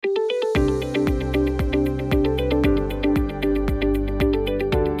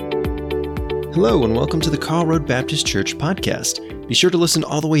Hello, and welcome to the Carl Road Baptist Church podcast. Be sure to listen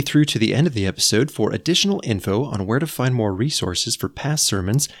all the way through to the end of the episode for additional info on where to find more resources for past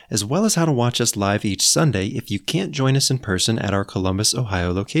sermons, as well as how to watch us live each Sunday if you can't join us in person at our Columbus,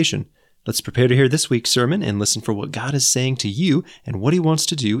 Ohio location. Let's prepare to hear this week's sermon and listen for what God is saying to you and what He wants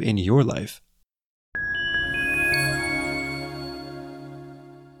to do in your life.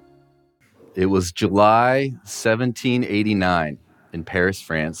 It was July 1789 in Paris,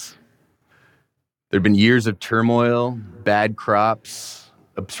 France. There had been years of turmoil, bad crops,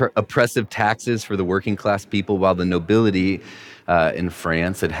 oppressive taxes for the working class people, while the nobility in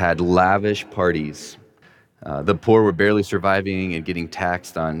France had had lavish parties. The poor were barely surviving and getting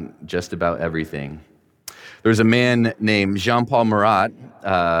taxed on just about everything. There was a man named Jean-Paul Marat,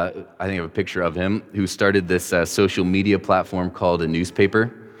 I think I have a picture of him, who started this social media platform called a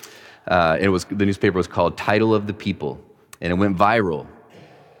newspaper. The newspaper was called Title of the People, and it went viral,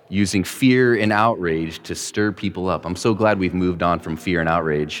 using fear and outrage to stir people up. I'm so glad we've moved on from fear and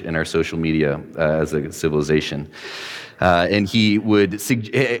outrage in our social media as a civilization. And he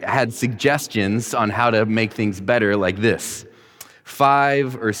had suggestions on how to make things better, like this: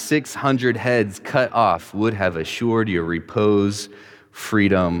 500 or 600 heads cut off would have assured your repose,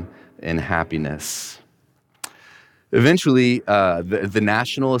 freedom, and happiness. Eventually, the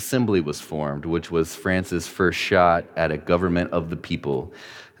National Assembly was formed, which was France's first shot at a government of the people,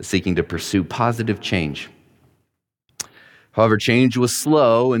 seeking to pursue positive change. However, change was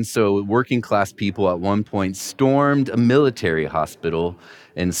slow, and so working class people at one point stormed a military hospital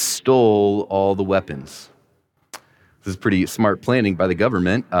and stole all the weapons. This is pretty smart planning by the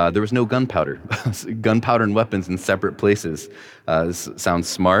government. There was no gunpowder. Gunpowder and weapons in separate places. This sounds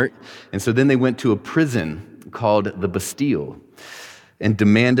smart. And so then they went to a prison called the Bastille and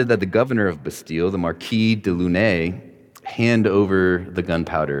demanded that the governor of Bastille, the Marquis de Launay, hand over the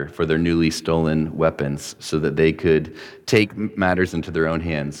gunpowder for their newly stolen weapons so that they could take matters into their own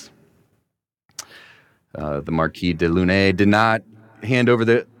hands. The Marquis de Launay did not hand over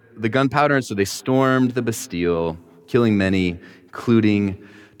the gunpowder, and so they stormed the Bastille, killing many, including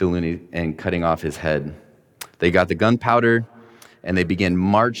de Launay, and cutting off his head. They got the gunpowder, and they began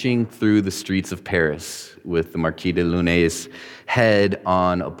marching through the streets of Paris with the Marquis de Launay's head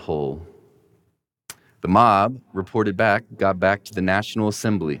on a pole. The mob got back to the National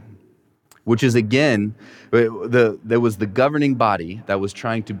Assembly, which is, again, there was the governing body that was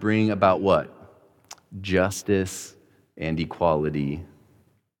trying to bring about what? Justice and equality.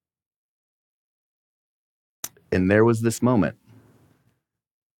 And there was this moment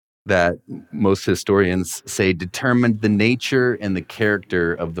that most historians say determined the nature and the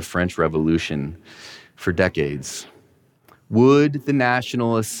character of the French Revolution for decades. Would the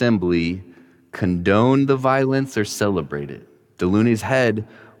National Assembly condone the violence or celebrate it? De Launay's head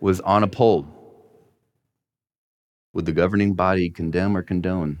was on a pole. Would the governing body condemn or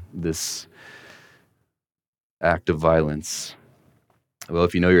condone this act of violence? Well,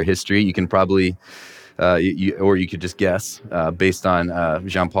 if you know your history, you can probably or you could just guess, based on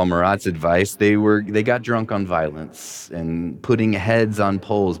Jean-Paul Marat's advice, they got drunk on violence, and putting heads on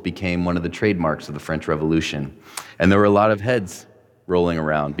poles became one of the trademarks of the French Revolution. And there were a lot of heads rolling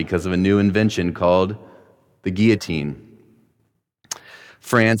around because of a new invention called the guillotine.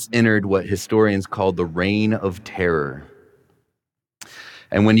 France entered what historians call the Reign of Terror.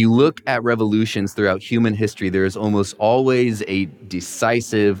 And when you look at revolutions throughout human history, there is almost always a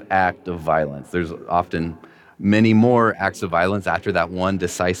decisive act of violence. There's often many more acts of violence after that one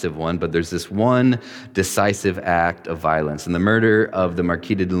decisive one, but there's this one decisive act of violence. And the murder of the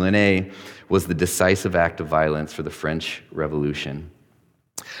Marquis de Launay was the decisive act of violence for the French Revolution.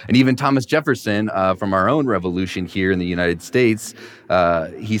 And even Thomas Jefferson, from our own revolution here in the United States,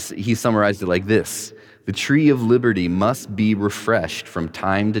 he summarized it like this: the tree of liberty must be refreshed from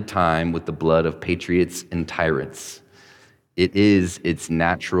time to time with the blood of patriots and tyrants. It is its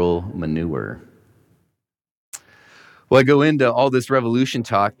natural manure. Well, I go into all this revolution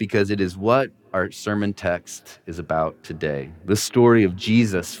talk because it is what our sermon text is about today. The story of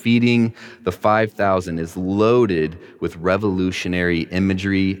Jesus feeding the 5,000 is loaded with revolutionary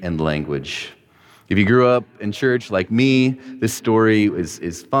imagery and language. If you grew up in church like me, this story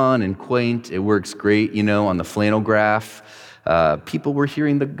is fun and quaint. It works great, on the flannel graph. People were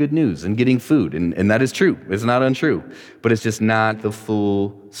hearing the good news and getting food, and that is true. It's not untrue, but it's just not the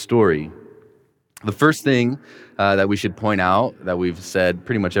full story. The first thing that we should point out, that we've said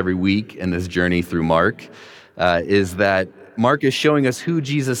pretty much every week in this journey through Mark, is that Mark is showing us who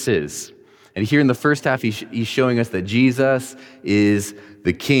Jesus is. And here in the first half, he's showing us that Jesus is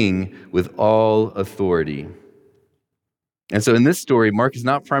the King with all authority. And so in this story, Mark is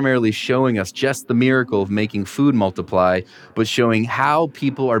not primarily showing us just the miracle of making food multiply, but showing how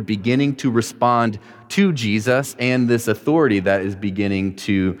people are beginning to respond to Jesus and this authority that is beginning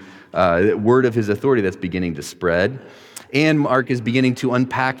to, word of his authority that's beginning to spread. And Mark is beginning to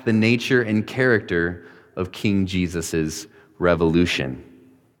unpack the nature and character of King Jesus's revolution.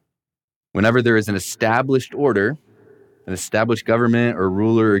 Whenever there is an established order, an established government or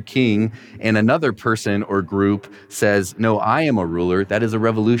ruler or king, and another person or group says, no, I am a ruler, that is a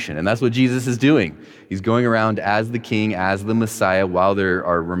revolution. And that's what Jesus is doing. He's going around as the king, as the Messiah, while there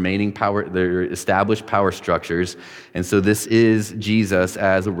are remaining power, there are established power structures. And so this is Jesus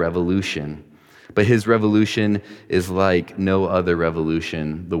as a revolution. But his revolution is like no other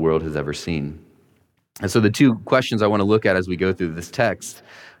revolution the world has ever seen. And so the two questions I want to look at as we go through this text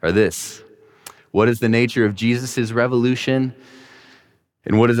are this: what is the nature of Jesus' revolution?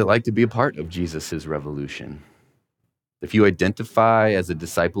 And what is it like to be a part of Jesus' revolution? If you identify as a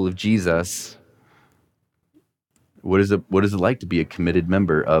disciple of Jesus, what is it like to be a committed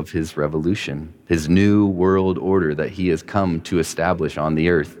member of his revolution, his new world order that he has come to establish on the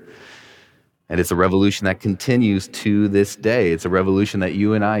earth? And it's a revolution that continues to this day. It's a revolution that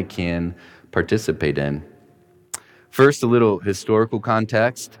you and I can participate in. First, a little historical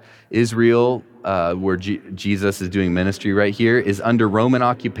context. Israel, where Jesus is doing ministry right here, is under Roman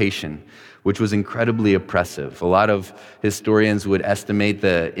occupation, which was incredibly oppressive. A lot of historians would estimate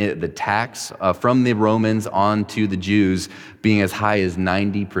the tax from the Romans onto the Jews being as high as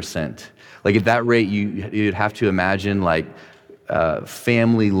 90%. Like at that rate, you'd have to imagine like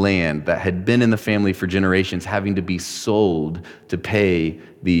family land that had been in the family for generations having to be sold to pay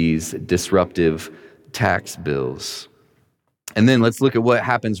these disruptive tax bills. And then let's look at what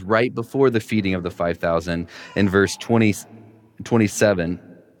happens right before the feeding of the 5,000 in verse 27.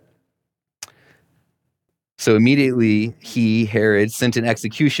 So immediately he, Herod, sent an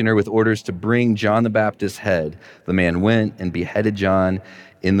executioner with orders to bring John the Baptist's head. The man went and beheaded John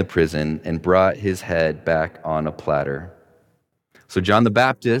in the prison and brought his head back on a platter. So John the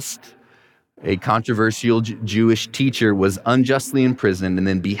Baptist, a controversial Jewish teacher, was unjustly imprisoned and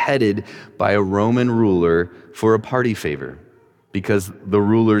then beheaded by a Roman ruler for a party favor, because the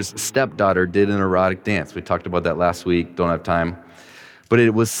ruler's stepdaughter did an erotic dance. We talked about that last week, don't have time. But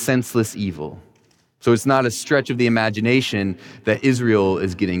it was senseless evil. So it's not a stretch of the imagination that Israel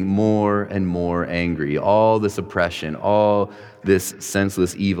is getting more and more angry. All this oppression, all this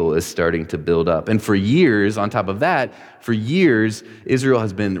senseless evil is starting to build up. And for years, on top of that, for years, Israel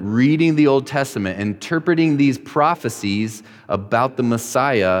has been reading the Old Testament, interpreting these prophecies about the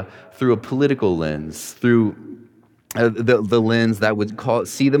Messiah through a political lens, through the lens that would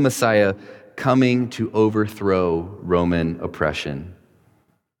see the Messiah coming to overthrow Roman oppression.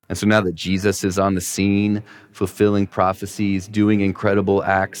 And so now that Jesus is on the scene, fulfilling prophecies, doing incredible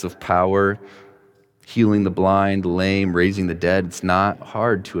acts of power, healing the blind, lame, raising the dead, it's not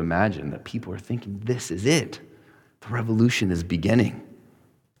hard to imagine that people are thinking, this is it. The revolution is beginning.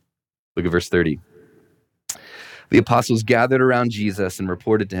 Look at verse 30. The apostles gathered around Jesus and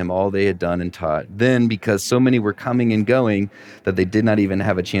reported to him all they had done and taught. Then, because so many were coming and going that they did not even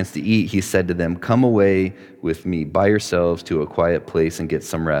have a chance to eat, he said to them, "Come away with me by yourselves to a quiet place and get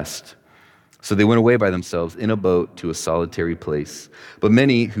some rest." So they went away by themselves in a boat to a solitary place. But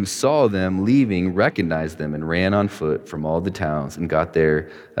many who saw them leaving recognized them and ran on foot from all the towns and got there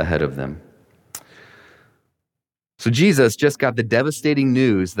ahead of them. So Jesus just got the devastating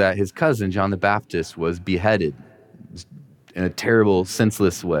news that his cousin, John the Baptist, was beheaded in a terrible,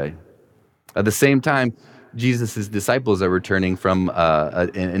 senseless way. At the same time, Jesus' disciples are returning from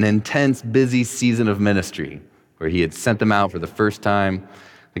an intense, busy season of ministry where he had sent them out for the first time.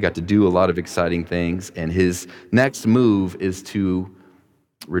 They got to do a lot of exciting things, and his next move is to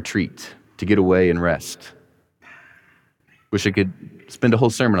retreat, to get away and rest. Wish I could spend a whole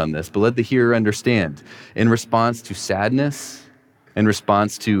sermon on this, but let the hearer understand. In response to sadness, in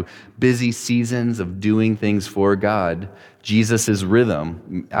response to busy seasons of doing things for God, Jesus'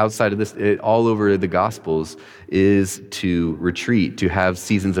 rhythm, outside of this, all over the Gospels, is to retreat, to have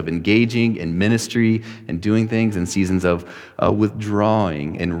seasons of engaging in ministry and doing things, and seasons of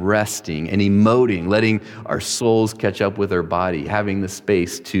withdrawing and resting and emoting, letting our souls catch up with our body, having the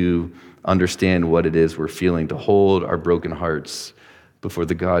space to understand what it is we're feeling, to hold our broken hearts before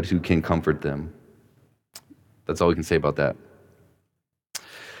the God who can comfort them. That's all we can say about that.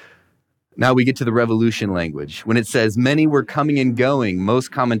 Now we get to the revolution language. When it says many were coming and going,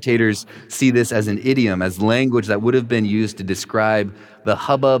 most commentators see this as an idiom, as language that would have been used to describe the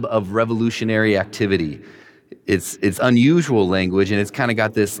hubbub of revolutionary activity. It's unusual language, and it's kind of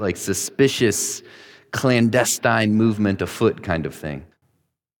got this like suspicious clandestine movement afoot kind of thing.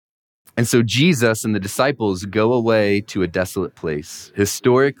 And so Jesus and the disciples go away to a desolate place.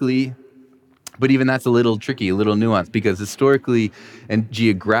 Historically, but even that's a little tricky, a little nuanced, because historically and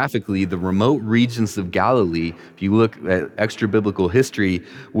geographically, the remote regions of Galilee, if you look at extra biblical history,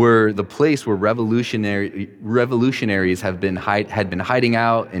 were the place where revolutionaries had been hiding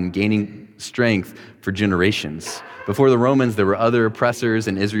out and gaining strength for generations. Before the Romans, there were other oppressors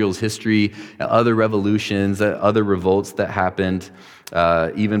in Israel's history, other revolutions, other revolts that happened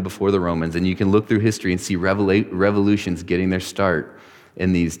even before the Romans. And you can look through history and see revolutions getting their start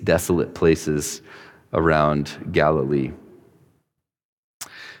in these desolate places around Galilee.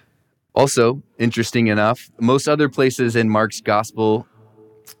 Also, interesting enough, most other places in Mark's gospel,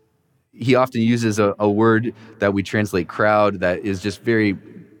 he often uses a word that we translate crowd that is just very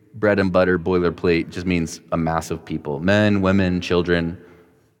bread and butter, boilerplate, just means a mass of people. Men, women, children,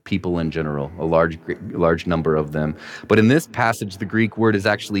 people in general, a large number of them. But in this passage, the Greek word is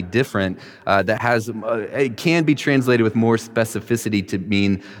actually different. It can be translated with more specificity to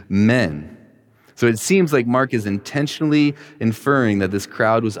mean men. So it seems like Mark is intentionally inferring that this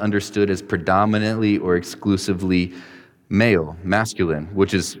crowd was understood as predominantly or exclusively male, masculine,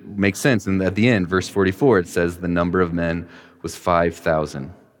 which makes sense. And at the end, verse 44, it says the number of men was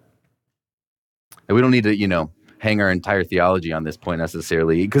 5,000. And we don't need to, hang our entire theology on this point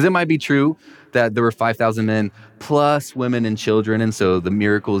necessarily, because it might be true that there were 5,000 men plus women and children, and so the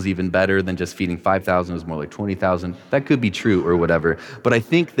miracle is even better than just feeding 5,000. It was more like 20,000. That could be true or whatever. But I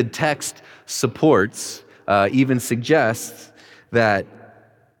think the text supports, even suggests that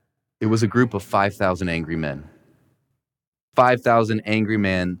it was a group of 5,000 angry men. 5,000 angry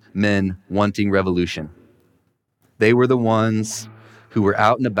men wanting revolution. They were the ones who were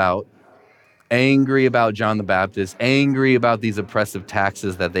out and about, angry about John the Baptist, angry about these oppressive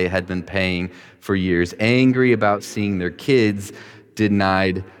taxes that they had been paying for years, angry about seeing their kids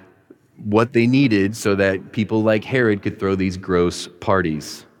denied what they needed so that people like Herod could throw these gross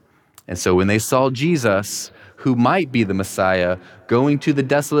parties. And so when they saw Jesus, who might be the Messiah, going to the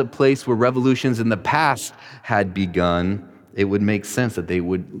desolate place where revolutions in the past had begun, it would make sense that they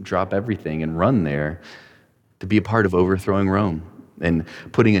would drop everything and run there to be a part of overthrowing Rome and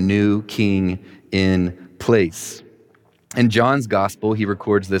putting a new king in place. In John's gospel, he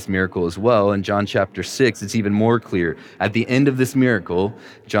records this miracle as well. In John chapter 6, it's even more clear. At the end of this miracle,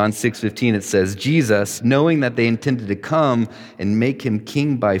 John 6:15, it says, Jesus, knowing that they intended to come and make him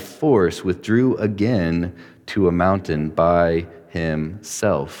king by force, withdrew again to a mountain by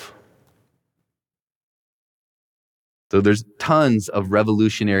himself. So there's tons of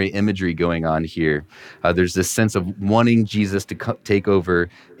revolutionary imagery going on here. There's this sense of wanting Jesus to take over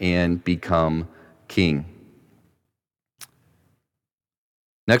and become king.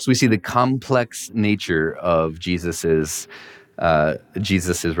 Next, we see the complex nature of Jesus's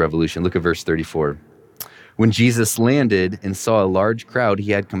revolution. Look at verse 34. When Jesus landed and saw a large crowd,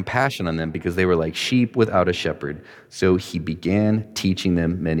 he had compassion on them because they were like sheep without a shepherd. So he began teaching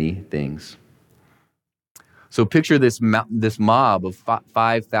them many things. So picture this mob of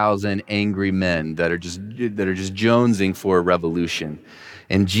 5,000 angry men that are just jonesing for a revolution.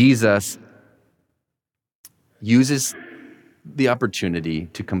 And Jesus uses the opportunity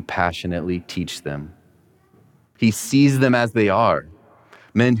to compassionately teach them. He sees them as they are.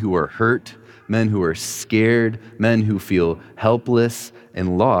 Men who are hurt, men who are scared, men who feel helpless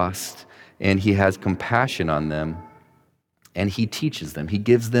and lost, and he has compassion on them, and he teaches them. He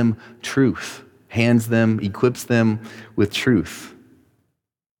gives them truth. Equips them with truth.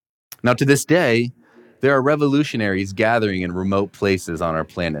 Now, to this day, there are revolutionaries gathering in remote places on our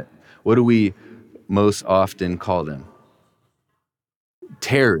planet. What do we most often call them?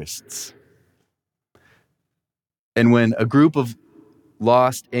 Terrorists. And when a group of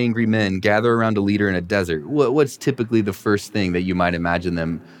lost, angry men gather around a leader in a desert, what's typically the first thing that you might imagine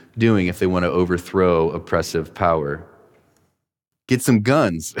them doing if they want to overthrow oppressive power? Get some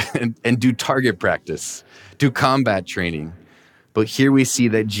guns and do target practice, do combat training. But here we see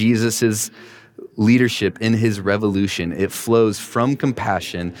that Jesus' leadership in his revolution, it flows from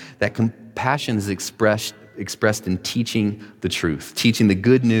compassion. That compassion is expressed in teaching the truth, teaching the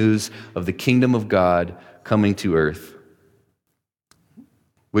good news of the kingdom of God coming to earth,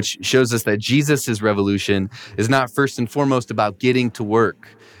 which shows us that Jesus' revolution is not first and foremost about getting to work.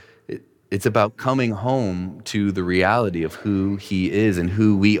 It's about coming home to the reality of who he is and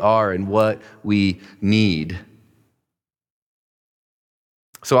who we are and what we need.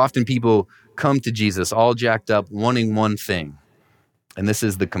 So often people come to Jesus all jacked up, wanting one thing. And this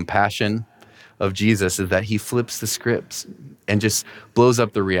is the compassion of Jesus is that he flips the scripts and just blows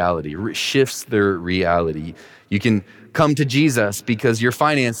up the reality, shifts their reality. You can come to Jesus because your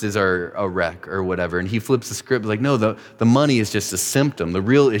finances are a wreck or whatever. And he flips the script like, no, the money is just a symptom. The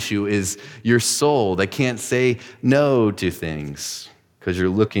real issue is your soul that can't say no to things because you're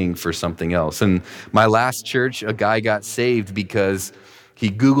looking for something else. And my last church, a guy got saved because he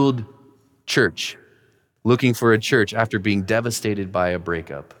Googled church, looking for a church after being devastated by a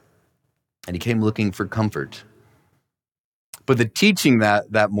breakup. And he came looking for comfort. But the teaching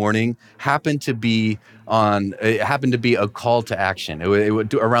that morning happened to be a call to action. It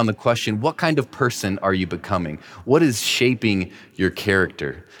would around the question, what kind of person are you becoming? What is shaping your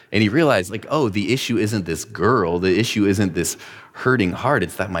character? And he realized, like, oh, the issue isn't this girl. The issue isn't this hurting heart.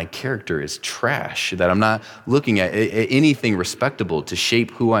 It's that my character is trash, that I'm not looking at anything respectable to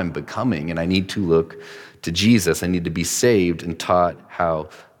shape who I'm becoming. And I need to look to Jesus. I need to be saved and taught how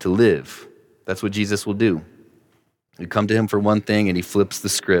to live. That's what Jesus will do. You come to him for one thing, and he flips the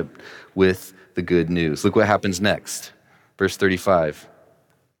script with the good news. Look what happens next. Verse 35.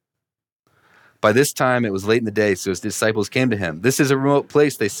 By this time, it was late in the day, so his disciples came to him. This is a remote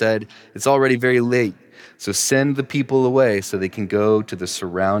place, they said. It's already very late. So send the people away so they can go to the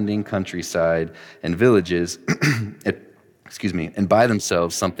surrounding countryside and villages and buy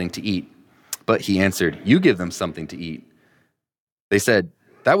themselves something to eat. But he answered, you give them something to eat. They said,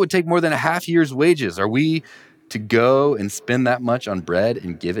 that would take more than a half year's wages. Are we to go and spend that much on bread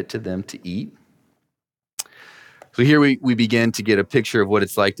and give it to them to eat? So here we begin to get a picture of what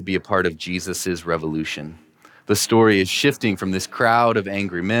it's like to be a part of Jesus's revolution. The story is shifting from this crowd of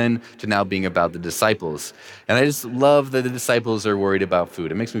angry men to now being about the disciples. And I just love that the disciples are worried about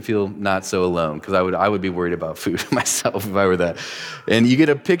food. It makes me feel not so alone, because I would be worried about food myself if I were that. And you get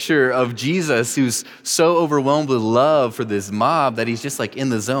a picture of Jesus who's so overwhelmed with love for this mob that he's just like in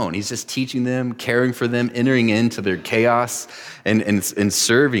the zone. He's just teaching them, caring for them, entering into their chaos and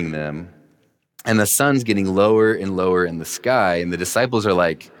serving them. And the sun's getting lower and lower in the sky. And the disciples are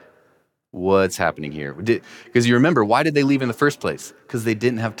like, what's happening here? Because you remember, why did they leave in the first place? Because they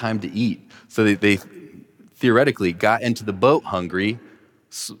didn't have time to eat. So they theoretically got into the boat hungry,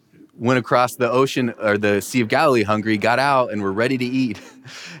 went across the ocean or the Sea of Galilee hungry, got out and were ready to eat.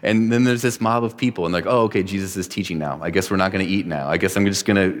 And then there's this mob of people and like, oh, okay, Jesus is teaching now. I guess we're not going to eat now. I guess I'm just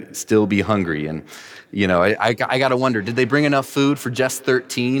going to still be hungry. And, I got to wonder, did they bring enough food for just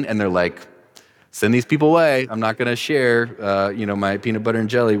 13? And they're like, send these people away. I'm not going to share, my peanut butter and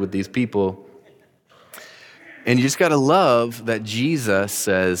jelly with these people. And you just got to love that Jesus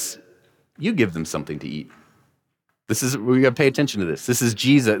says, you give them something to eat. We got to pay attention to this. This is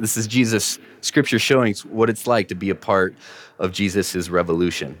Jesus, scripture showing what it's like to be a part of Jesus'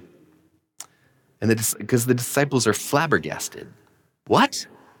 revolution. And because the disciples are flabbergasted. What?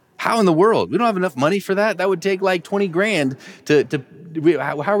 How in the world? We don't have enough money for that? That would take like 20 grand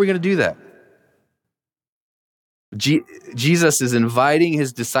how are we going to do that? Jesus is inviting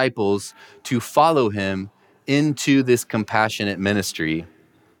his disciples to follow him into this compassionate ministry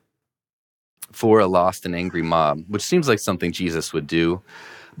for a lost and angry mob, which seems like something Jesus would do.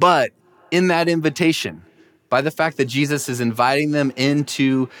 But in that invitation, by the fact that Jesus is inviting them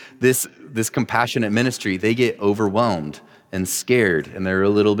into this compassionate ministry, they get overwhelmed and scared, and they're a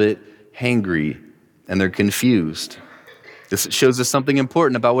little bit hangry, and they're confused. This shows us something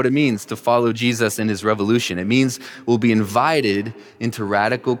important about what it means to follow Jesus in his revolution. It means we'll be invited into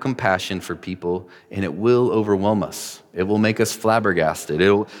radical compassion for people, and it will overwhelm us. It will make us flabbergasted.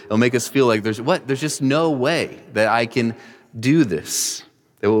 It'll make us feel like there's just no way that I can do this.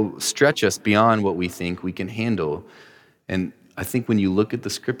 It will stretch us beyond what we think we can handle. And I think when you look at the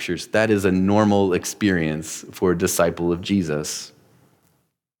scriptures, that is a normal experience for a disciple of Jesus.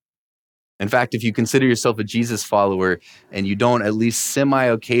 In fact, if you consider yourself a Jesus follower and you don't at least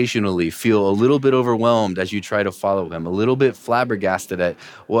semi-occasionally feel a little bit overwhelmed as you try to follow him, a little bit flabbergasted at,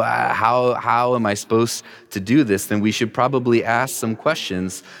 well, how am I supposed to do this, then we should probably ask some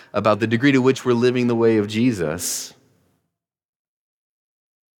questions about the degree to which we're living the way of Jesus.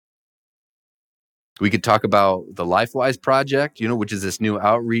 We could talk about the LifeWise Project, which is this new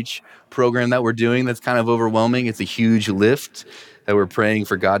outreach program that we're doing that's kind of overwhelming. It's a huge lift that we're praying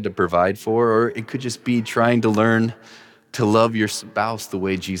for God to provide for. Or it could just be trying to learn to love your spouse the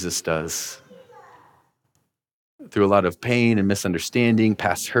way Jesus does. Through a lot of pain and misunderstanding,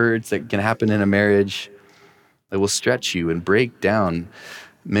 past hurts that can happen in a marriage that will stretch you and break down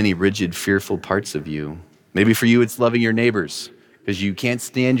many rigid, fearful parts of you. Maybe for you, it's loving your neighbors because you can't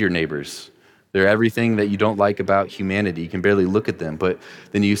stand your neighbors. They're everything that you don't like about humanity. You can barely look at them. But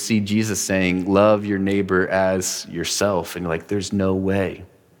then you see Jesus saying, love your neighbor as yourself. And you're like, there's no way.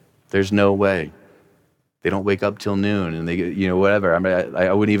 There's no way. They don't wake up till noon and they get, whatever.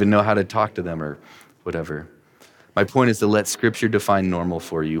 I wouldn't even know how to talk to them or whatever. My point is to let Scripture define normal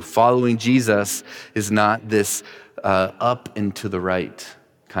for you. Following Jesus is not this up and to the right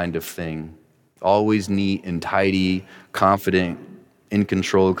kind of thing. Always neat and tidy, confident, in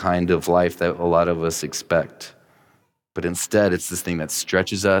control kind of life that a lot of us expect. But instead, it's this thing that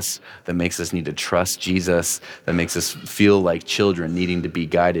stretches us, that makes us need to trust Jesus, that makes us feel like children needing to be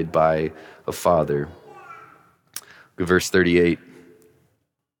guided by a father. Verse 38,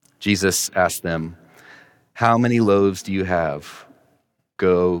 Jesus asked them, "How many loaves do you have?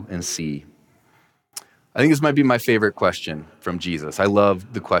 Go and see." I think this might be my favorite question from Jesus. I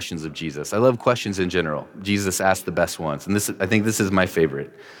love the questions of Jesus. I love questions in general. Jesus asked the best ones. And I think this is my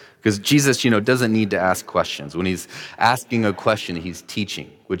favorite. Because Jesus, doesn't need to ask questions. When he's asking a question, he's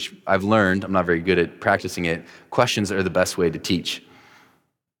teaching, which I've learned, I'm not very good at practicing it, questions are the best way to teach.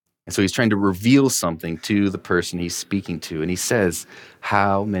 And so he's trying to reveal something to the person he's speaking to. And he says,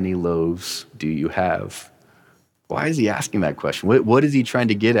 "How many loaves do you have?" Why is he asking that question? What is he trying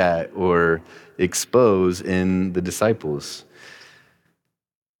to get at or expose in the disciples?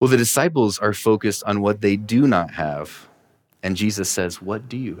 Well, the disciples are focused on what they do not have. And Jesus says,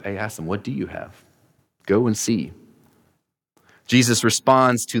 I ask them, what do you have? Go and see. Jesus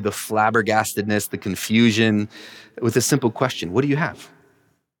responds to the flabbergastedness, the confusion, with a simple question: what do you have?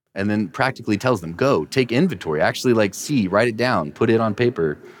 And then practically tells them, go, take inventory, actually see, write it down, put it on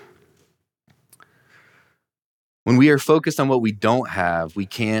paper. When we are focused on what we don't have, we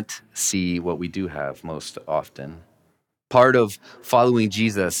can't see what we do have most often. Part of following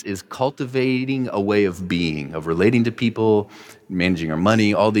Jesus is cultivating a way of being, of relating to people, managing our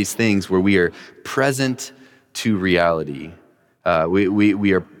money, all these things where we are present to reality.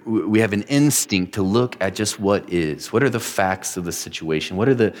 We have an instinct to look at just what is. What are the facts of the situation? What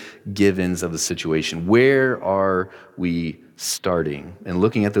are the givens of the situation? Where are we starting? And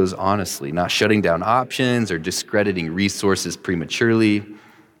looking at those honestly, not shutting down options or discrediting resources prematurely.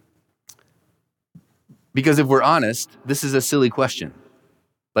 Because if we're honest, this is a silly question.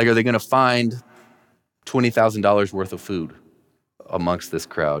 Are they going to find $20,000 worth of food amongst this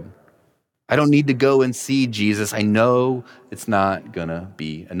crowd? I don't need to go and see Jesus. I know it's not going to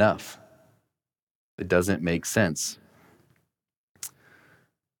be enough. It doesn't make sense.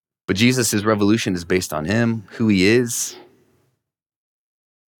 But Jesus' revolution is based on him, who he is.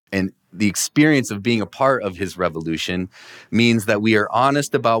 And the experience of being a part of his revolution means that we are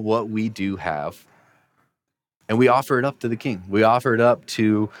honest about what we do have. And we offer it up to the king. We offer it up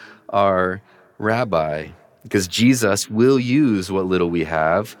to our rabbi, because Jesus will use what little we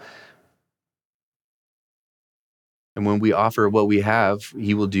have. And when we offer what we have,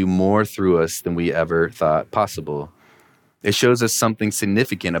 he will do more through us than we ever thought possible. It shows us something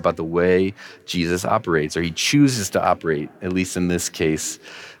significant about the way Jesus operates, or he chooses to operate, at least in this case,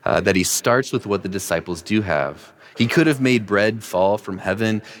 that he starts with what the disciples do have. He could have made bread fall from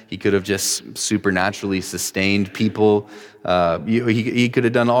heaven. He could have just supernaturally sustained people. He could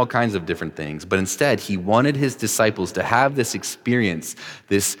have done all kinds of different things. But instead, he wanted his disciples to have this experience,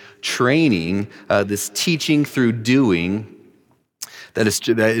 this training, this teaching through doing that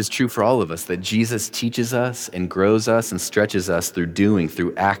is true for all of us, that Jesus teaches us and grows us and stretches us through doing,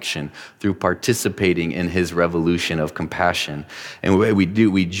 through action, through participating in his revolution of compassion. And what we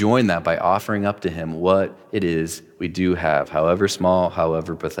do, we join that by offering up to him what it is we do have, however small,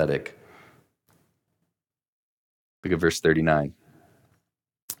 however pathetic. Look at verse 39.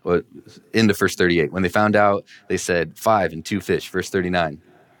 Well, into verse 38. When they found out, they said 5 and 2 fish. Verse 39.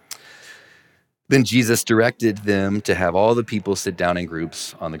 Then Jesus directed them to have all the people sit down in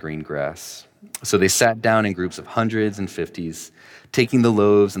groups on the green grass. So they sat down in groups of hundreds and fifties. Taking the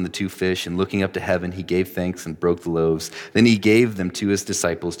loaves and the 2 fish and looking up to heaven, he gave thanks and broke the loaves. Then he gave them to his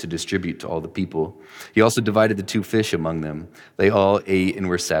disciples to distribute to all the people. He also divided the 2 fish among them. They all ate and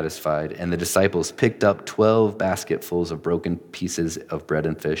were satisfied. And the disciples picked up 12 basketfuls of broken pieces of bread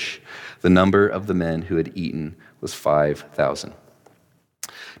and fish. The number of the men who had eaten was 5,000.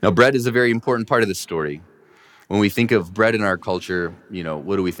 Now, bread is a very important part of this story. When we think of bread in our culture,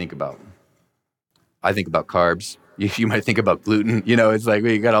 what do we think about? I think about carbs. You might think about gluten. It's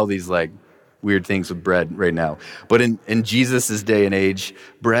we got all these weird things with bread right now. But in Jesus' day and age,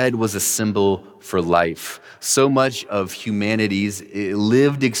 bread was a symbol for life. So much of humanity's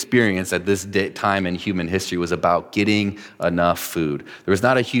lived experience at this time in human history was about getting enough food. There was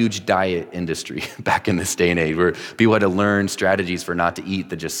not a huge diet industry back in this day and age where people had to learn strategies for not to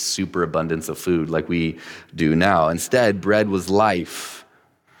eat the just superabundance of food like we do now. Instead, bread was life.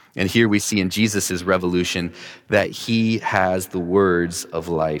 And here we see in Jesus' revolution that he has the words of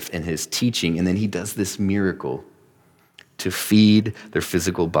life in his teaching, and then he does this miracle to feed their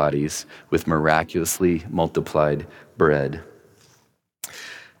physical bodies with miraculously multiplied bread.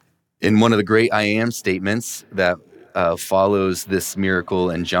 In one of the great I am statements that follows this miracle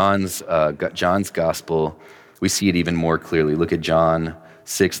in John's gospel, we see it even more clearly. Look at John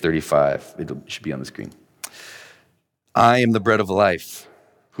 6:35. It should be on the screen. I am the bread of life.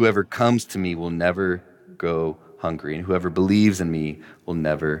 Whoever comes to me will never go hungry, and whoever believes in me will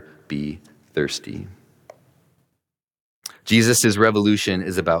never be thirsty. Jesus' revolution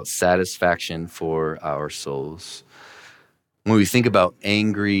is about satisfaction for our souls. When we think about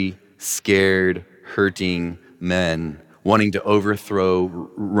angry, scared, hurting men wanting to overthrow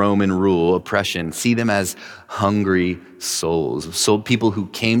Roman rule, oppression, see them as hungry souls. So people who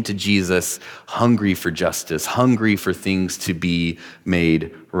came to Jesus hungry for justice, hungry for things to be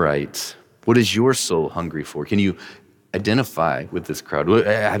made right. What is your soul hungry for? Can you identify with this crowd?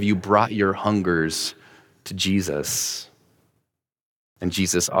 Have you brought your hungers to Jesus? And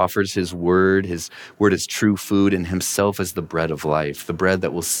Jesus offers his word is true food, and himself as the bread of life, the bread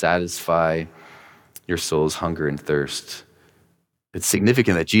that will satisfy your soul's hunger and thirst. It's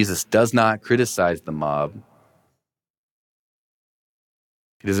significant that Jesus does not criticize the mob.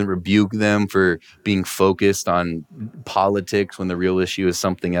 He doesn't rebuke them for being focused on politics when the real issue is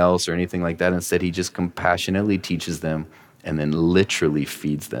something else or anything like that. Instead, he just compassionately teaches them and then literally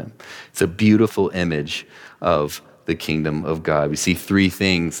feeds them. It's a beautiful image of the kingdom of God. We see three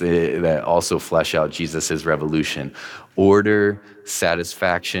things that also flesh out Jesus' revolution: order,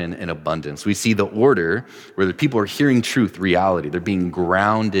 satisfaction, and abundance. We see the order where the people are hearing truth, reality. They're being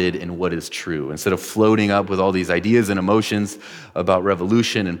grounded in what is true. Instead of floating up with all these ideas and emotions about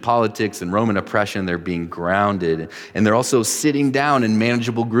revolution and politics and Roman oppression, they're being grounded. And they're also sitting down in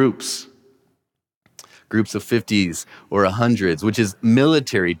manageable groups of 50s or 100s, which is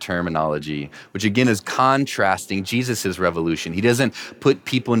military terminology, which again is contrasting Jesus' revolution. He doesn't put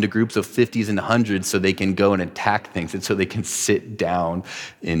people into groups of 50s and 100s so they can go and attack things. It's so they can sit down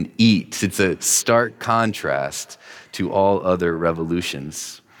and eat. It's a stark contrast to all other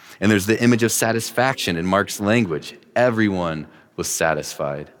revolutions. And there's the image of satisfaction in Mark's language. Everyone was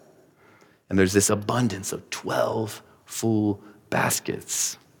satisfied. And there's this abundance of 12 full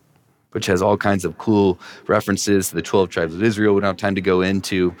baskets, which has all kinds of cool references to the 12 tribes of Israel we don't have time to go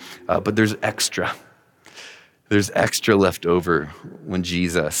into, but there's extra. There's extra left over when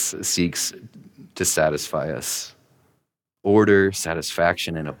Jesus seeks to satisfy us. Order,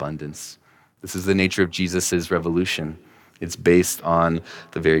 satisfaction, and abundance. This is the nature of Jesus' revolution. It's based on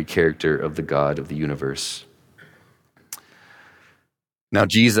the very character of the God of the universe. Now,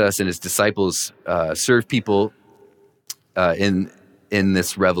 Jesus and his disciples serve people in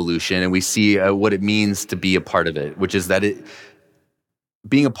this revolution, and we see what it means to be a part of it, which is that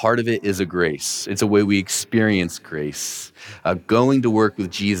being a part of it is a grace. It's a way we experience grace. Going to work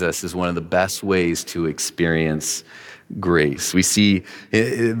with Jesus is one of the best ways to experience grace. We see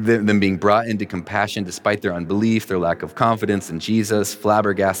them being brought into compassion despite their unbelief, their lack of confidence in Jesus,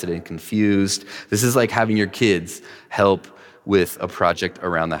 flabbergasted and confused. This is like having your kids help with a project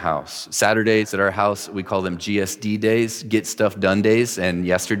around the house. Saturdays at our house, we call them GSD days, get stuff done days. And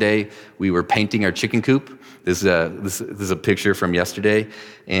yesterday we were painting our chicken coop. This is a picture from yesterday.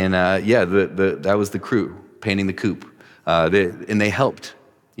 And that was the crew painting the coop. And they helped,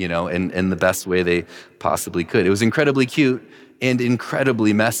 in the best way they possibly could. It was incredibly cute and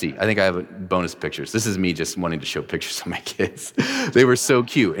incredibly messy. I think I have bonus pictures. This is me just wanting to show pictures of my kids. They were so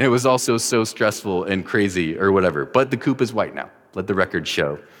cute. And it was also so stressful and crazy or whatever. But the coop is white now. Let the record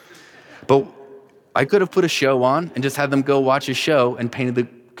show. But I could have put a show on and just had them go watch a show and painted the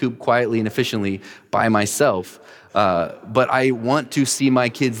coop quietly and efficiently by myself. But I want to see my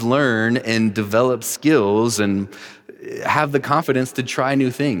kids learn and develop skills and have the confidence to try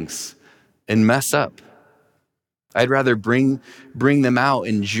new things and mess up. I'd rather bring them out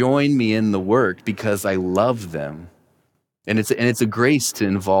and join me in the work because I love them. And it's a grace to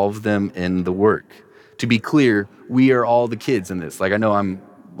involve them in the work. To be clear, we are all the kids in this. Like, I know I'm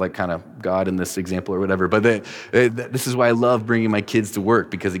like kind of God in this example or whatever, but this is why I love bringing my kids to work,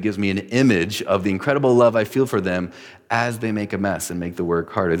 because it gives me an image of the incredible love I feel for them as they make a mess and make the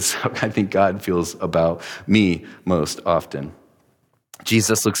work harder. This is how I think God feels about me most often.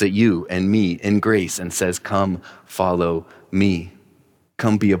 Jesus looks at you and me in grace and says, come follow me.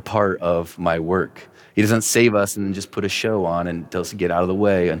 Come be a part of my work. He doesn't save us and then just put a show on and tell us to get out of the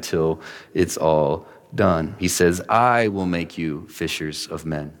way until it's all done. He says, I will make you fishers of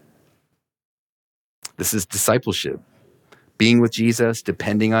men. This is discipleship being with Jesus,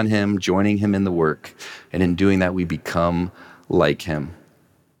 depending on him, joining him in the work. And in doing that, we become like him.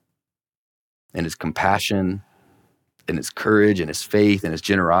 And his compassion, and his courage, and his faith, and his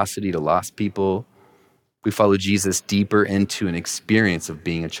generosity to lost people. We follow Jesus deeper into an experience of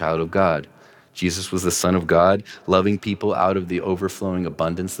being a child of God. Jesus was the Son of God, loving people out of the overflowing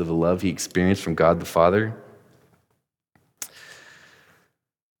abundance of the love he experienced from God the Father.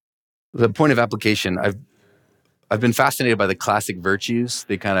 The point of application, I've been fascinated by the classic virtues.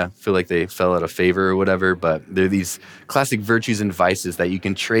 They kind of feel like they fell out of favor or whatever, but they're these classic virtues and vices that you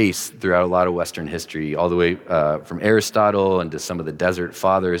can trace throughout a lot of Western history, all the way from Aristotle and to some of the desert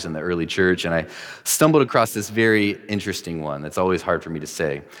fathers in the early church. And I stumbled across this very interesting one that's always hard for me to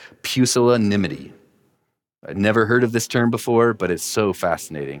say, pusillanimity. I'd never heard of this term before, but it's so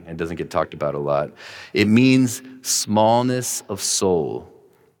fascinating and doesn't get talked about a lot. It means smallness of soul.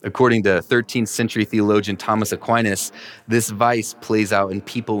 According to 13th century theologian Thomas Aquinas, this vice plays out in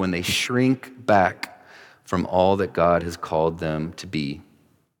people when they shrink back from all that God has called them to be.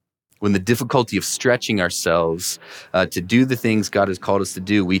 When the difficulty of stretching ourselves to do the things God has called us to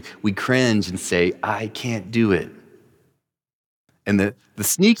do, we cringe and say, I can't do it. And the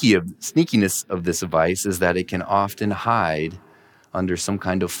sneakiness of this vice is that it can often hide under some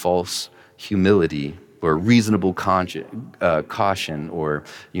kind of false humility or reasonable caution or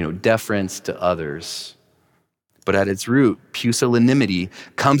deference to others. But at its root, pusillanimity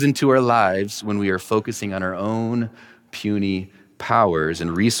comes into our lives when we are focusing on our own puny powers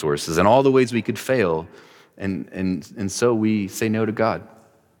and resources and all the ways we could fail. And so we say no to God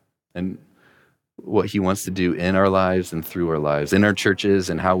and what he wants to do in our lives and through our lives, in our churches,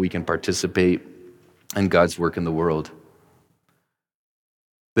 and how we can participate in God's work in the world.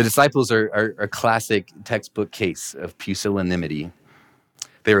 The disciples are a classic textbook case of pusillanimity.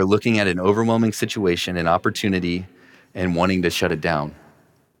 They are looking at an overwhelming situation, an opportunity, and wanting to shut it down.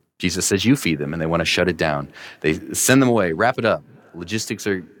 Jesus says, you feed them, and they want to shut it down. They send them away, wrap it up. Logistics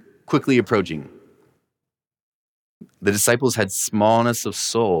are quickly approaching. The disciples had smallness of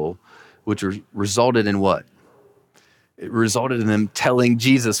soul, which resulted in what? It resulted in them telling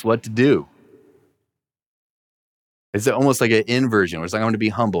Jesus what to do. It's almost like an inversion where it's like, I'm going to be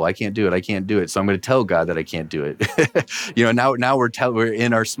humble. I can't do it. So I'm going to tell God that I can't do it. Now we're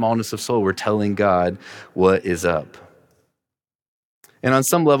in our smallness of soul. We're telling God what is up. And on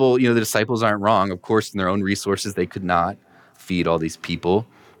some level, the disciples aren't wrong. Of course, in their own resources, they could not feed all these people.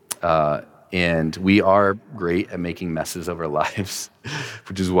 And we are great at making messes of our lives,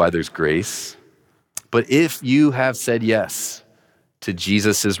 which is why there's grace. But if you have said yes to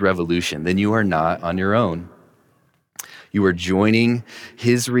Jesus' revolution, then you are not on your own. You are joining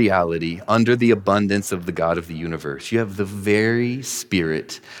his reality under the abundance of the God of the universe. You have the very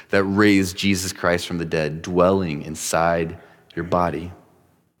Spirit that raised Jesus Christ from the dead dwelling inside your body.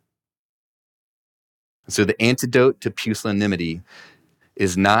 So the antidote to pusillanimity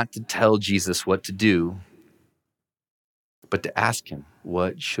is not to tell Jesus what to do, but to ask him,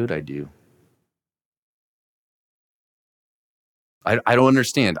 what should I do? I don't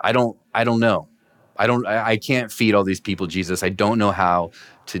understand. I don't know. I can't feed all these people, Jesus. I don't know how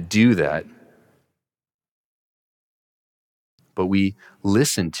to do that. But we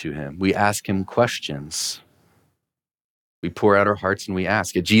listen to him. We ask him questions. We pour out our hearts and we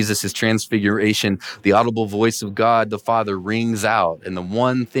ask. At Jesus' transfiguration, the audible voice of God the Father rings out. And the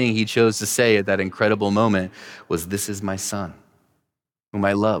one thing he chose to say at that incredible moment was, this is my Son, whom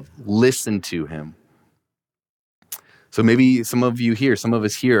I love. Listen to him. So maybe some of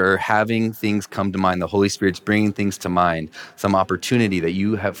us here are having things come to mind. The Holy Spirit's bringing things to mind, some opportunity that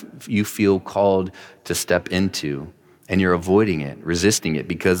you feel called to step into, and you're avoiding it, resisting it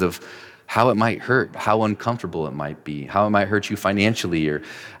because of how it might hurt, how uncomfortable it might be, how it might hurt you financially, or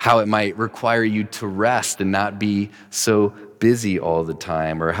how it might require you to rest and not be so busy all the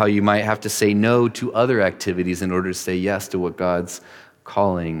time, or how you might have to say no to other activities in order to say yes to what God's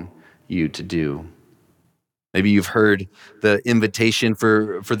calling you to do. Maybe you've heard the invitation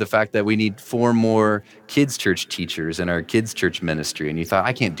for the fact that we need 4 more kids' church teachers in our kids' church ministry. And you thought,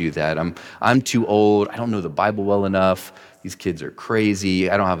 I can't do that. I'm too old. I don't know the Bible well enough. These kids are crazy.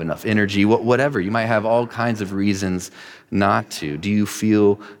 I don't have enough energy. Whatever. You might have all kinds of reasons not to. Do you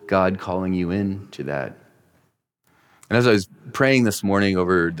feel God calling you into that? And as I was praying this morning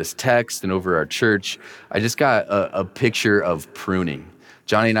over this text and over our church, I just got a picture of pruning.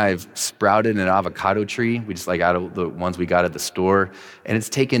 Johnny and I have sprouted an avocado tree. We just out of the ones we got at the store. And it's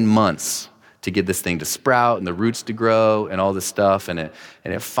taken months to get this thing to sprout and the roots to grow and all this stuff. And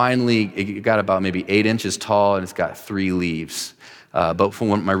it finally got about maybe 8 inches tall, and it's got 3 leaves. But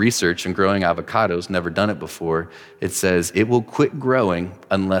from my research in growing avocados, never done it before, it says it will quit growing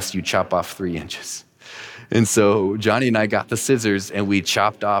unless you chop off 3 inches. And so Johnny and I got the scissors and we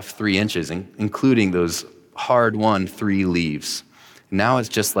chopped off 3 inches, including those hard-won 3 leaves. Now it's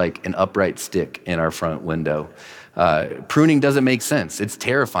just like an upright stick in our front window. Pruning doesn't make sense. It's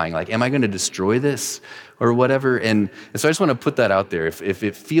terrifying. Like, am I going to destroy this or whatever? And so I just want to put that out there. If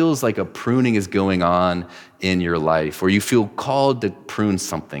it feels like a pruning is going on in your life, or you feel called to prune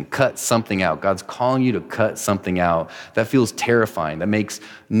something, cut something out, God's calling you to cut something out, that feels terrifying. That makes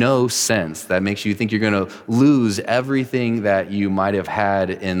no sense. That makes you think you're going to lose everything that you might have had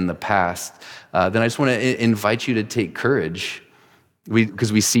in the past. Then I just want to invite you to take courage.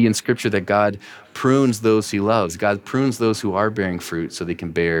 Because we see in Scripture that God prunes those he loves. God prunes those who are bearing fruit so they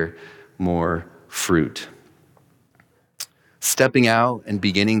can bear more fruit. Stepping out and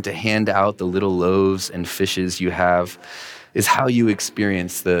beginning to hand out the little loaves and fishes you have is how you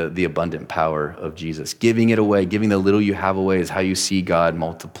experience the abundant power of Jesus. Giving it away, giving the little you have away is how you see God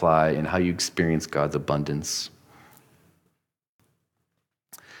multiply and how you experience God's abundance.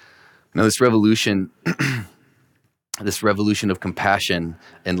 Now, this revolution of compassion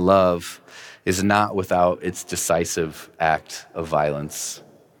and love is not without its decisive act of violence.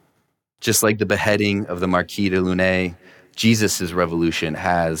 Just like the beheading of the Marquis de Launay, Jesus' revolution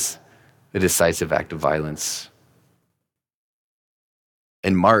has a decisive act of violence.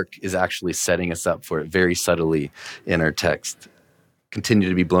 And Mark is actually setting us up for it very subtly in our text. Continue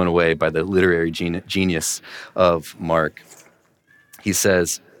to be blown away by the literary genius of Mark. He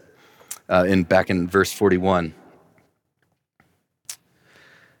says, back in verse 41,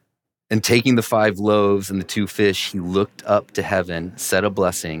 and taking the 5 loaves and the 2 fish, he looked up to heaven, said a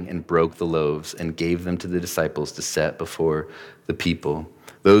blessing, and broke the loaves and gave them to the disciples to set before the people.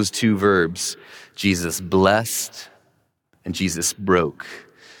 Those 2 verbs, Jesus blessed and Jesus broke.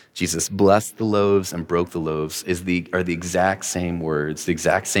 Jesus blessed the loaves and broke the loaves are the exact same words, the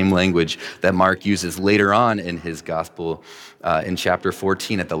exact same language that Mark uses later on in his gospel in chapter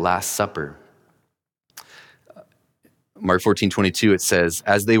 14 at the Last Supper. Mark 14:22, it says,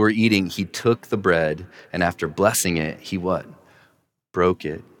 as they were eating, he took the bread, and after blessing it, he what? Broke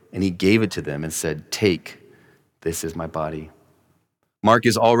it, and he gave it to them and said, take, this is my body. Mark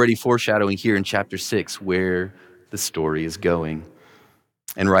is already foreshadowing here in chapter 6 where the story is going.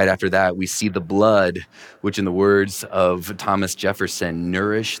 And right after that, we see the blood, which in the words of Thomas Jefferson,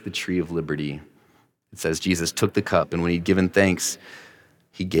 nourished the tree of liberty. It says Jesus took the cup, and when he'd given thanks,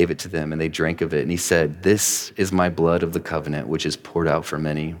 he gave it to them, and they drank of it. And he said, this is my blood of the covenant, which is poured out for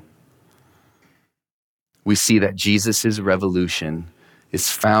many. We see that Jesus' revolution is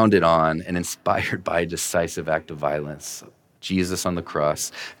founded on and inspired by a decisive act of violence. Jesus on the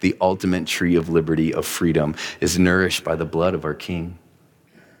cross, the ultimate tree of liberty, of freedom, is nourished by the blood of our King.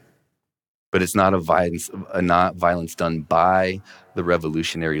 But it's not violence done by the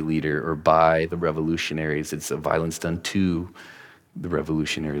revolutionary leader or by the revolutionaries. It's a violence done to the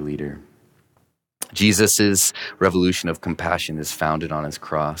revolutionary leader. Jesus' revolution of compassion is founded on his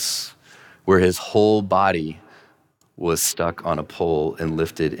cross, where his whole body was stuck on a pole and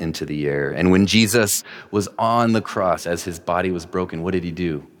lifted into the air. And when Jesus was on the cross, as his body was broken, what did he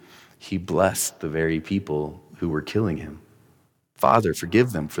do? He blessed the very people who were killing him. Father,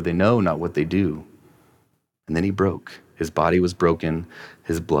 forgive them, for they know not what they do. And then he broke. His body was broken.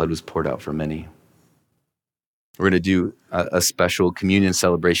 His blood was poured out for many. We're going to do a special communion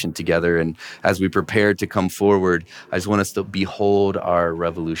celebration together. And as we prepare to come forward, I just want us to behold our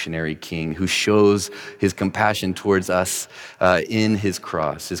revolutionary King who shows his compassion towards us in his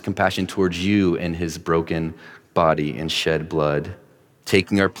cross, his compassion towards you in his broken body and shed blood,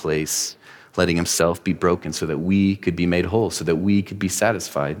 taking our place, letting himself be broken so that we could be made whole, so that we could be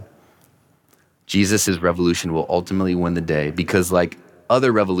satisfied. Jesus' revolution will ultimately win the day because, like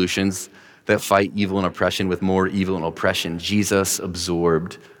other revolutions that fight evil and oppression with more evil and oppression, Jesus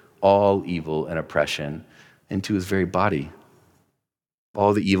absorbed all evil and oppression into his very body.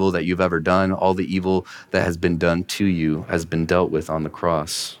 All the evil that you've ever done, all the evil that has been done to you has been dealt with on the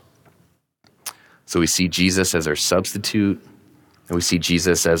cross. So we see Jesus as our substitute, and we see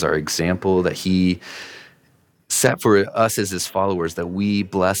Jesus as our example that he set for us as his followers, that we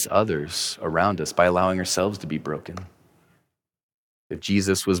bless others around us by allowing ourselves to be broken. If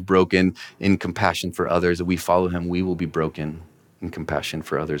Jesus was broken in compassion for others, if we follow him, we will be broken in compassion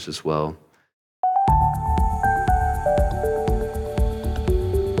for others as well.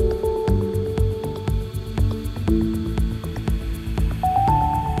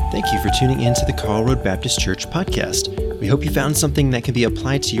 Thank you for tuning in to the Karl Road Baptist Church podcast. We hope you found something that can be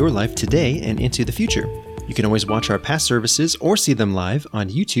applied to your life today and into the future. You can always watch our past services or see them live on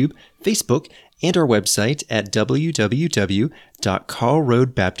YouTube, Facebook, and our website at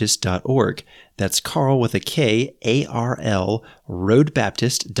www.carlroadbaptist.org. That's Carl with a K, A-R-L,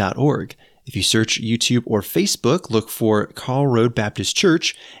 roadbaptist.org. If you search YouTube or Facebook, look for Carl Road Baptist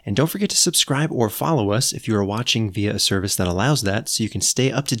Church, and don't forget to subscribe or follow us if you are watching via a service that allows that, so you can stay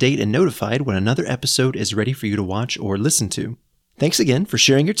up to date and notified when another episode is ready for you to watch or listen to. Thanks again for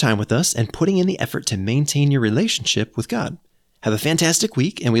sharing your time with us and putting in the effort to maintain your relationship with God. Have a fantastic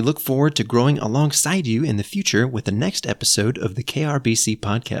week, and we look forward to growing alongside you in the future with the next episode of the KRBC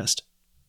podcast.